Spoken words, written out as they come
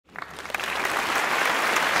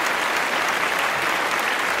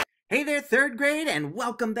Hey there, third grade, and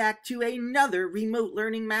welcome back to another remote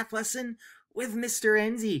learning math lesson with Mr.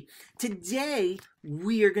 Enzi. Today,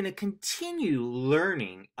 we are going to continue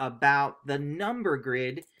learning about the number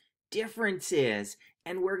grid differences,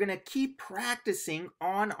 and we're going to keep practicing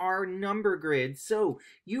on our number grid. So,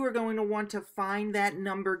 you are going to want to find that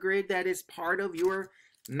number grid that is part of your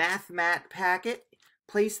MathMat packet.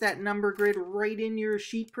 Place that number grid right in your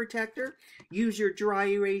sheet protector. Use your dry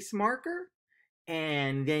erase marker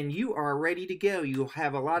and then you are ready to go. You'll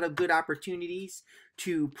have a lot of good opportunities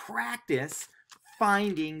to practice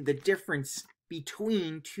finding the difference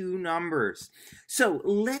between two numbers. So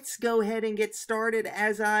let's go ahead and get started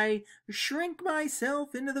as I shrink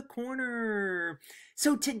myself into the corner.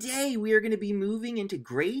 So today we are going to be moving into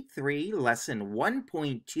grade 3, lesson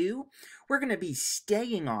 1.2. We're going to be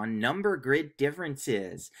staying on number grid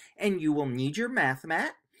differences, and you will need your math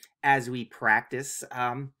mat as we practice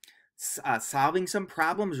solving some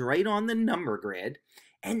problems right on the number grid.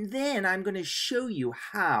 And then I'm going to show you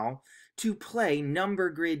how to play number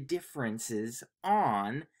grid differences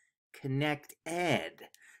on Connect Ed.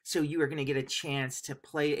 So you are going to get a chance to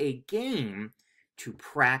play a game to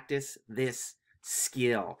practice this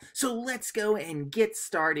skill. So let's go and get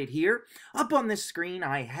started here. Up on the screen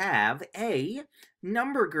I have a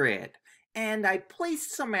number grid. And I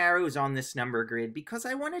placed some arrows on this number grid because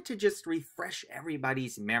I wanted to just refresh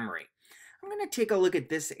everybody's memory. I'm going to take a look at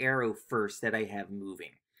this arrow first that I have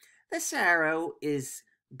moving. This arrow is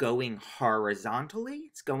going horizontally,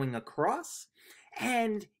 it's going across,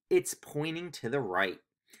 and it's pointing to the right.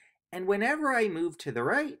 And whenever I move to the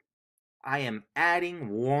right, I am adding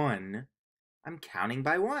 1. I'm counting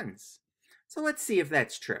by ones. So let's see if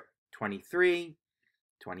that's true. 23,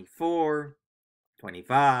 24,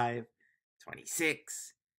 25,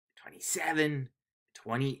 26, 27,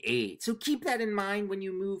 28. So keep that in mind when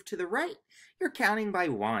you move to the right. You're counting by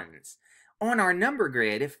ones. On our number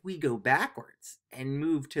grid, if we go backwards and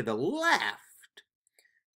move to the left,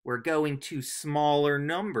 we're going to smaller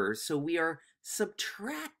numbers, so we are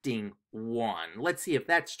subtracting 1. Let's see if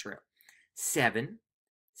that's true. 7,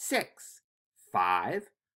 6, 5,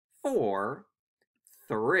 4,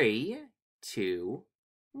 3, 2,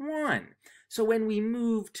 1. So when we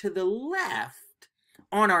move to the left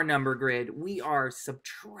on our number grid, we are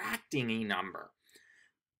subtracting a number.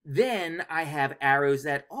 Then I have arrows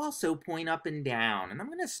that also point up and down. And I'm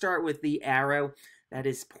going to start with the arrow that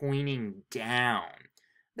is pointing down.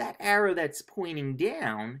 That arrow that's pointing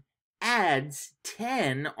down adds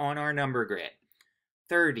 10 on our number grid.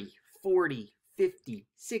 30, 40, 50,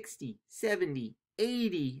 60, 70,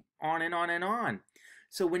 80, on and on and on.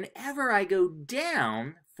 So whenever I go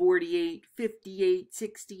down 48, 58,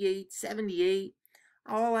 68, 78,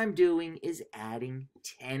 all I'm doing is adding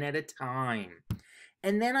 10 at a time.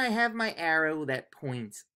 And then I have my arrow that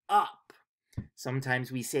points up.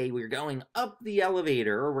 Sometimes we say we're going up the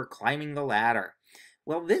elevator or we're climbing the ladder.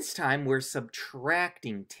 Well, this time we're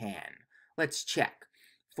subtracting 10. Let's check.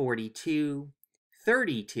 42,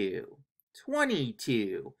 32,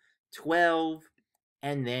 22, 12,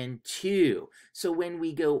 and then 2. So when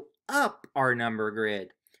we go up our number grid,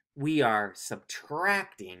 we are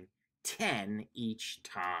subtracting 10 each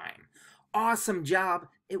time. Awesome job.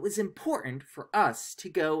 It was important for us to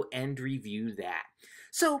go and review that.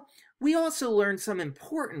 So we also learned some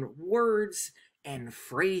important words and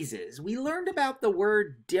phrases. We learned about the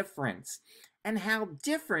word difference and how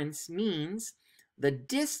difference means the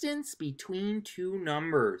distance between two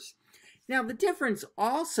numbers. Now, the difference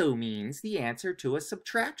also means the answer to a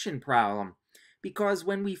subtraction problem, because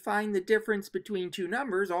when we find the difference between two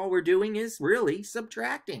numbers, all we're doing is really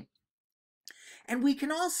subtracting. And we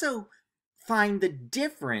can also find the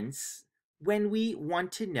difference when we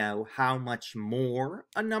want to know how much more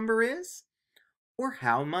a number is or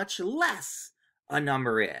how much less a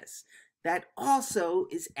number is. That also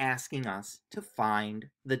is asking us to find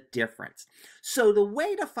the difference. So the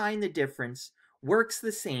way to find the difference works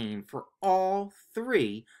the same for all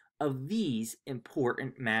 3 of these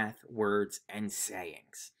important math words and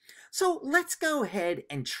sayings. So let's go ahead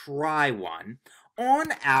and try one on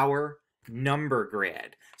our number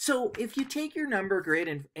grid. So if you take your number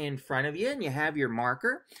grid in front of you and you have your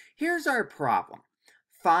marker, here's our problem.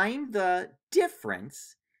 Find the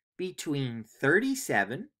difference between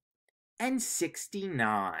 37 and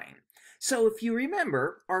 69. So if you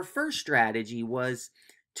remember, our first strategy was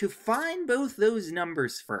to find both those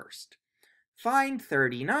numbers first. Find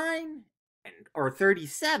 39 or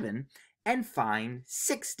 37 and find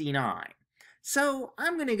 69. So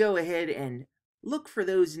I'm going to go ahead and look for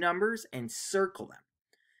those numbers and circle them.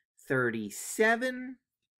 37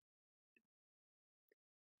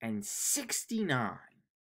 and 69.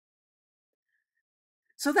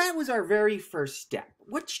 So that was our very first step.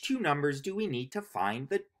 Which two numbers do we need to find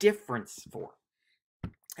the difference for?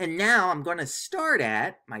 And now I'm going to start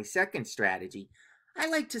at my second strategy. I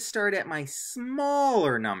like to start at my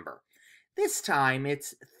smaller number. This time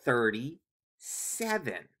it's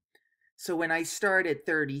 37. So when I start at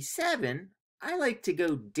 37, I like to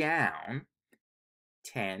go down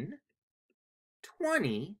 10,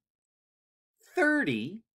 20,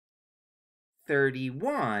 30,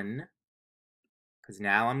 31, because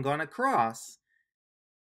now I'm going to cross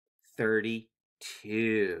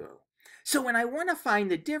 32. So when I want to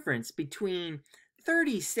find the difference between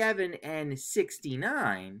 37 and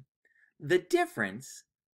 69, the difference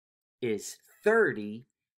is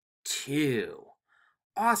 32.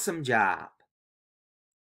 Awesome job.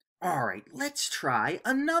 All right, let's try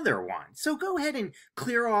another one. So go ahead and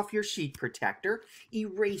clear off your sheet protector,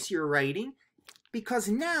 erase your writing, because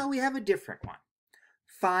now we have a different one.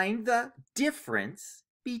 Find the difference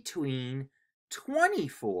between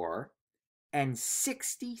 24 and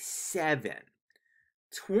 67.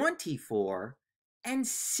 24 and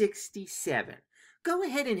 67. Go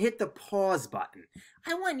ahead and hit the pause button.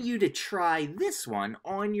 I want you to try this one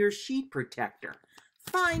on your sheet protector.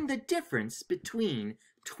 Find the difference between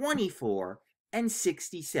 24 and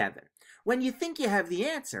 67. When you think you have the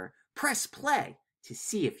answer, press play to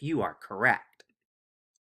see if you are correct.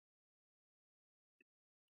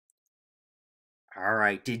 All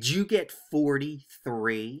right, did you get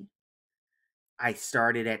 43? I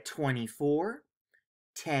started at 24,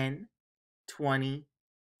 10, 20,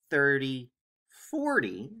 30,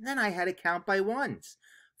 40. Then I had to count by ones.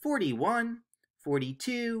 41,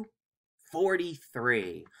 42,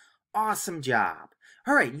 43. Awesome job.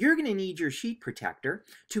 All right, you're going to need your sheet protector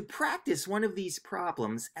to practice one of these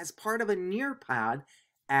problems as part of a Nearpod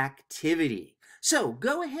activity. So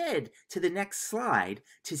go ahead to the next slide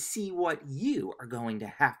to see what you are going to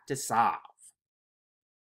have to solve.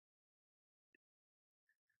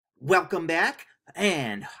 Welcome back,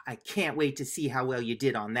 and I can't wait to see how well you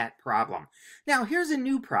did on that problem. Now here's a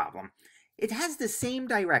new problem. It has the same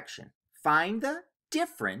direction. Find the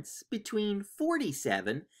difference between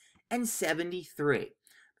 47 and 73.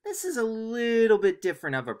 This is a little bit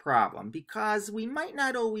different of a problem because we might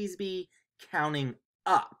not always be counting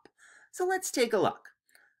up. So let's take a look.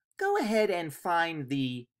 Go ahead and find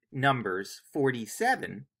the numbers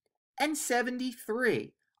 47 and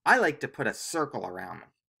 73. I like to put a circle around them.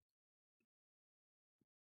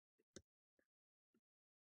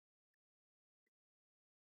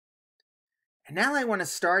 And now I want to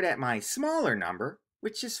start at my smaller number,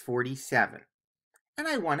 which is 47. And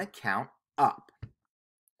I want to count up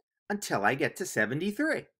until I get to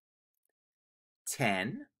 73.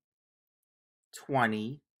 10,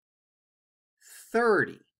 20,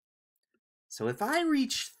 30. So if I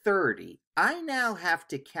reach 30, I now have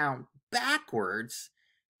to count backwards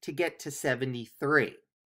to get to 73.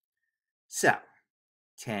 So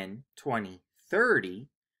 10, 20, 30,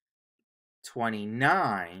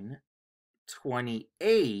 29,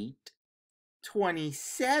 28,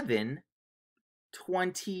 27,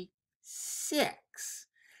 26.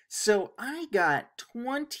 So I got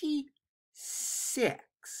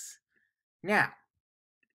 26. Now,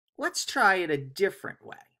 let's try it a different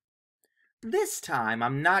way. This time,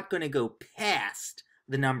 I'm not going to go past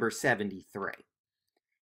the number 73.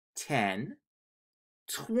 10,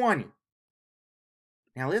 20.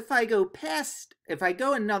 Now, if I go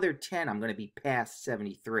another 10, I'm going to be past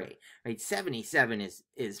 73. Right? 77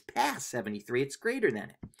 is past 73. It's greater than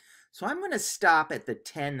it. So I'm going to stop at the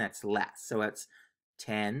 10 that's less. So it's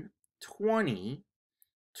 10, 20,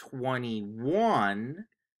 21,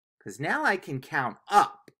 because now I can count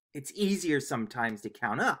up. It's easier sometimes to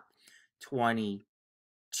count up.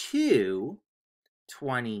 22,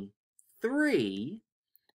 23,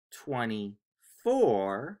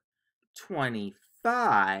 24,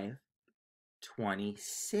 25,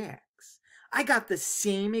 26. I got the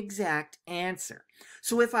same exact answer.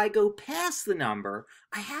 So if I go past the number,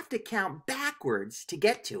 I have to count backwards to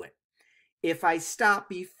get to it. If I stop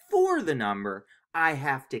before the number, I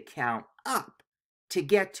have to count up to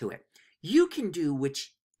get to it. You can do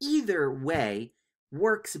which either way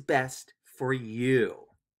works best for you.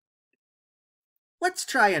 Let's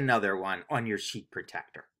try another one on your sheet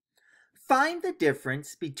protector. Find the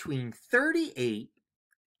difference between 38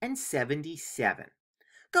 and 77.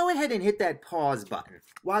 Go ahead and hit that pause button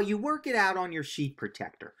while you work it out on your sheet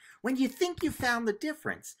protector. When you think you found the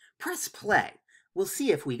difference, press play. We'll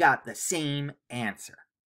see if we got the same answer.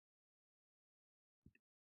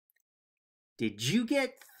 Did you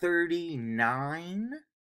get 39?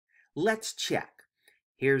 Let's check.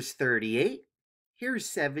 Here's 38. Here's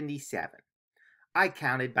 77. I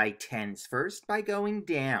counted by tens first by going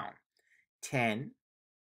down. 10,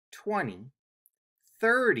 20,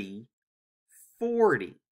 30,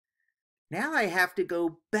 40. Now I have to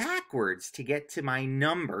go backwards to get to my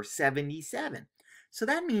number 77. So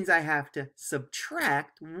that means I have to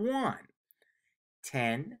subtract 1.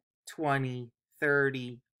 10, 20,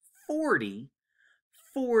 30, 40.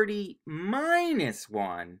 40 minus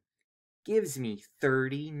 1 gives me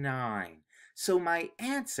 39. So my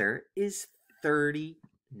answer is 39.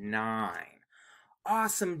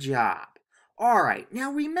 Awesome job. All right,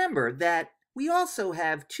 now remember that we also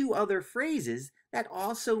have two other phrases that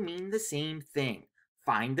also mean the same thing.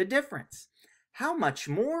 Find the difference. How much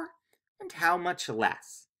more and how much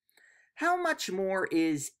less? How much more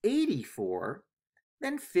is 84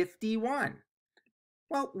 than 51?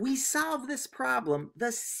 Well, we solve this problem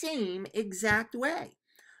the same exact way.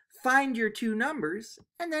 Find your two numbers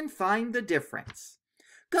and then find the difference.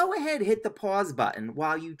 Go ahead, hit the pause button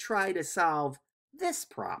while you try to solve this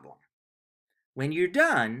problem. When you're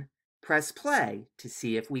done, press play to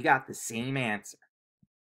see if we got the same answer.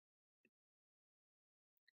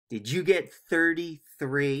 Did you get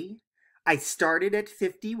 33? I started at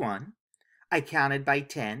 51. I counted by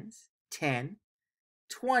tens, 10,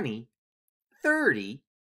 20, 30,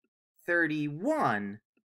 31,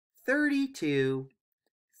 32,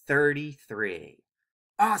 33.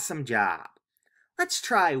 Awesome job. Let's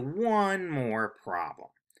try one more problem.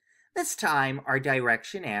 This time our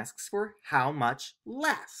direction asks for how much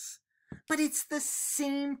less. But it's the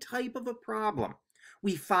same type of a problem.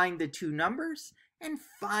 We find the two numbers and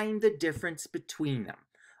find the difference between them.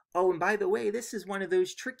 Oh, and by the way, this is one of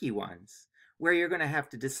those tricky ones where you're going to have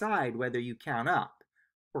to decide whether you count up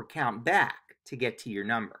or count back to get to your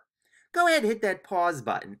number. Go ahead, hit that pause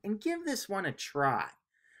button and give this one a try.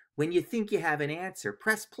 When you think you have an answer,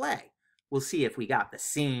 press play. We'll see if we got the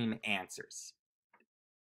same answers.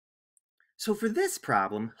 So for this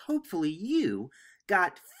problem, hopefully you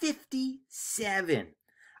got 57.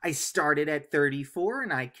 I started at 34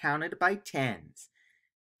 and I counted by tens.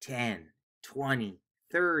 10, 20,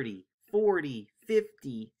 30, 40,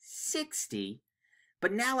 50, 60.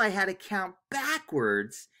 But now I had to count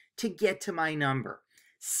backwards to get to my number.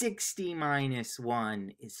 60 minus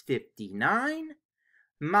 1 is 59.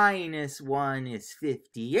 Minus 1 is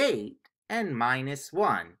 58. And minus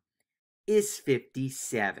 1 is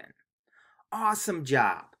 57. Awesome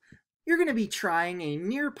job. You're going to be trying a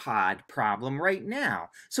Nearpod problem right now,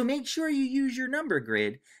 so make sure you use your number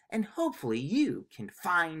grid and hopefully you can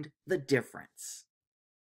find the difference.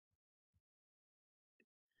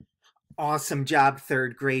 Awesome job,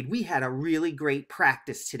 third grade. We had a really great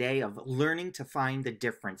practice today of learning to find the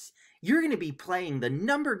difference. You're going to be playing the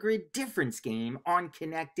number grid difference game on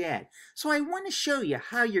Connect Ed, so I want to show you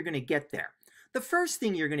how you're going to get there. The first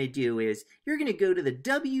thing you're going to do is you're going to go to the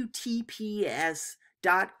WTPS.org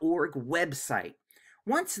website.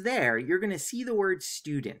 Once there, you're going to see the word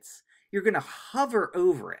students. You're going to hover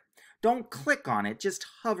over it. Don't click on it, just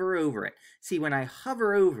hover over it. See, when I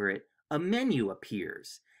hover over it, a menu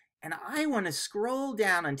appears. And I want to scroll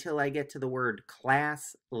down until I get to the word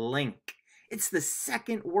class link. It's the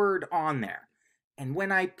second word on there. And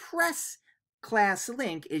when I press class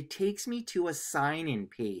link, it takes me to a sign-in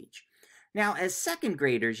page. Now, as second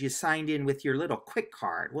graders, you signed in with your little quick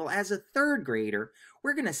card. Well, as a third grader,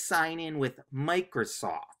 we're going to sign in with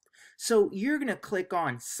Microsoft. So you're going to click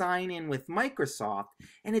on Sign In with Microsoft,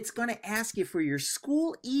 and it's going to ask you for your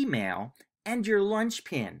school email and your lunch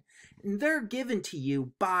pin. And they're given to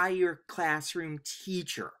you by your classroom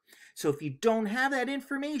teacher. So if you don't have that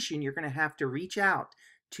information, you're going to have to reach out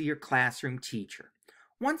to your classroom teacher.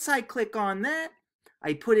 Once I click on that,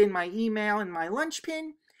 I put in my email and my lunch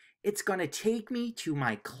pin. It's going to take me to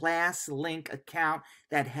my ClassLink account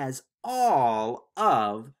that has all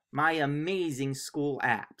of my amazing school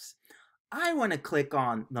apps. I want to click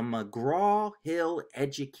on the McGraw-Hill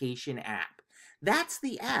Education app. That's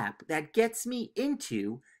the app that gets me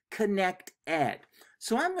into Connect Ed.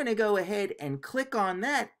 So I'm going to go ahead and click on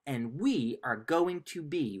that, and we are going to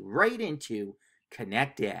be right into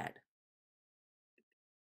Connect Ed.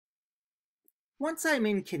 Once I'm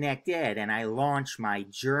in Connect Ed and I launch my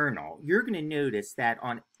journal, you're going to notice that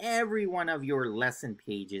on every one of your lesson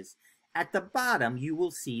pages, at the bottom, you will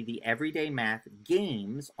see the Everyday Math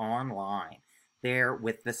Games Online there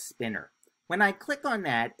with the spinner. When I click on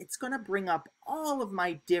that, it's going to bring up all of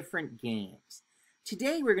my different games.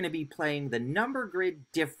 Today, we're going to be playing the Number Grid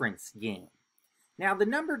Difference game. Now, the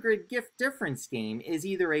Number Grid Difference game is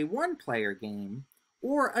either a one-player game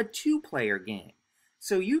or a two-player game.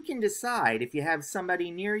 So you can decide if you have somebody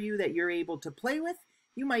near you that you're able to play with,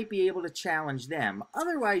 you might be able to challenge them.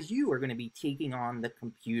 Otherwise, you are going to be taking on the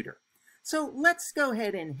computer. So let's go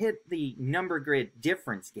ahead and hit the number grid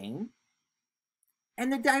difference game.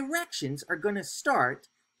 And the directions are going to start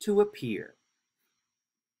to appear.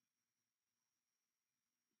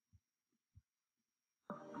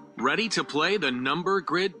 Ready to play the number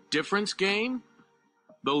grid difference game?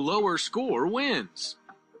 The lower score wins.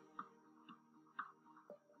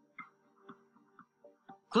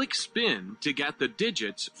 Click Spin to get the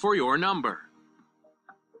digits for your number.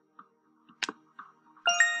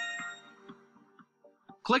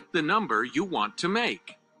 Click the number you want to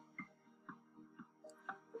make.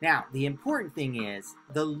 Now, the important thing is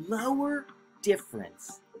the lower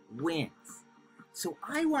difference wins. So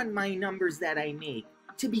I want my numbers that I make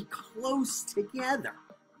to be close together.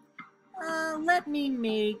 Let me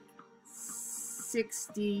make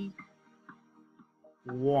 61.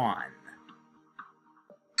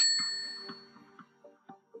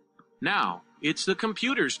 Now, it's the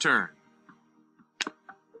computer's turn.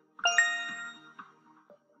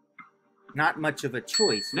 Not much of a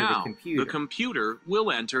choice for Now, the computer. The computer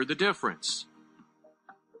will enter the difference.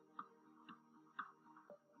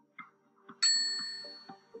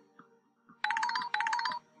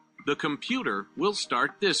 The computer will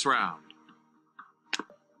start this round.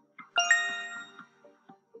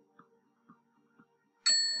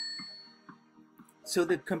 So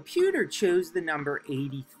the computer chose the number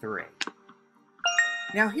 83.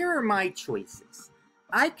 Now here are my choices.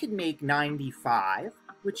 I could make 95,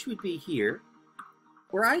 which would be here,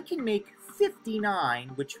 or I can make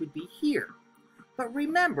 59, which would be here. But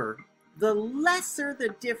remember, the lesser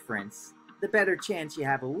the difference, the better chance you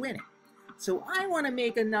have of winning. So I want to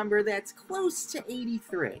make a number that's close to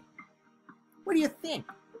 83. What do you think?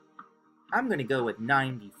 I'm going to go with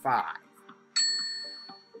 95.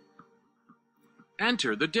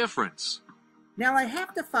 Enter the difference. Now I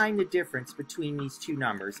have to find the difference between these two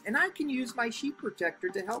numbers, and I can use my sheet protector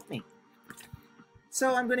to help me.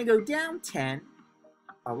 So I'm going to go down 10,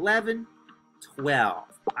 11, 12.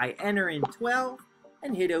 I enter in 12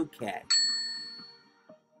 and hit OK.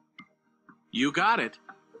 You got it.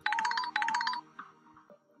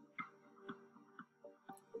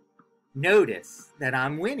 Notice that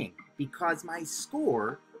I'm winning because my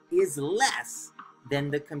score is less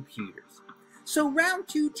than the computer's. So round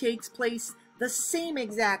 2 takes place the same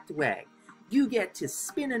exact way. You get to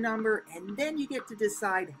spin a number and then you get to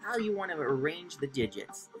decide how you want to arrange the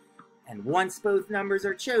digits. And once both numbers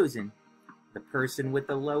are chosen, the person with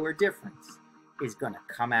the lower difference is going to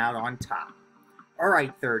come out on top. All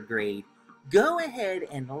right, 3rd grade, go ahead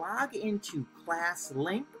and log into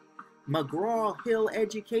ClassLink, McGraw-Hill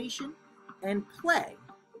Education, and play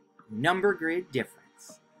Number Grid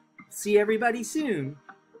Difference. See everybody soon.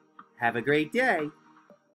 Have a great day.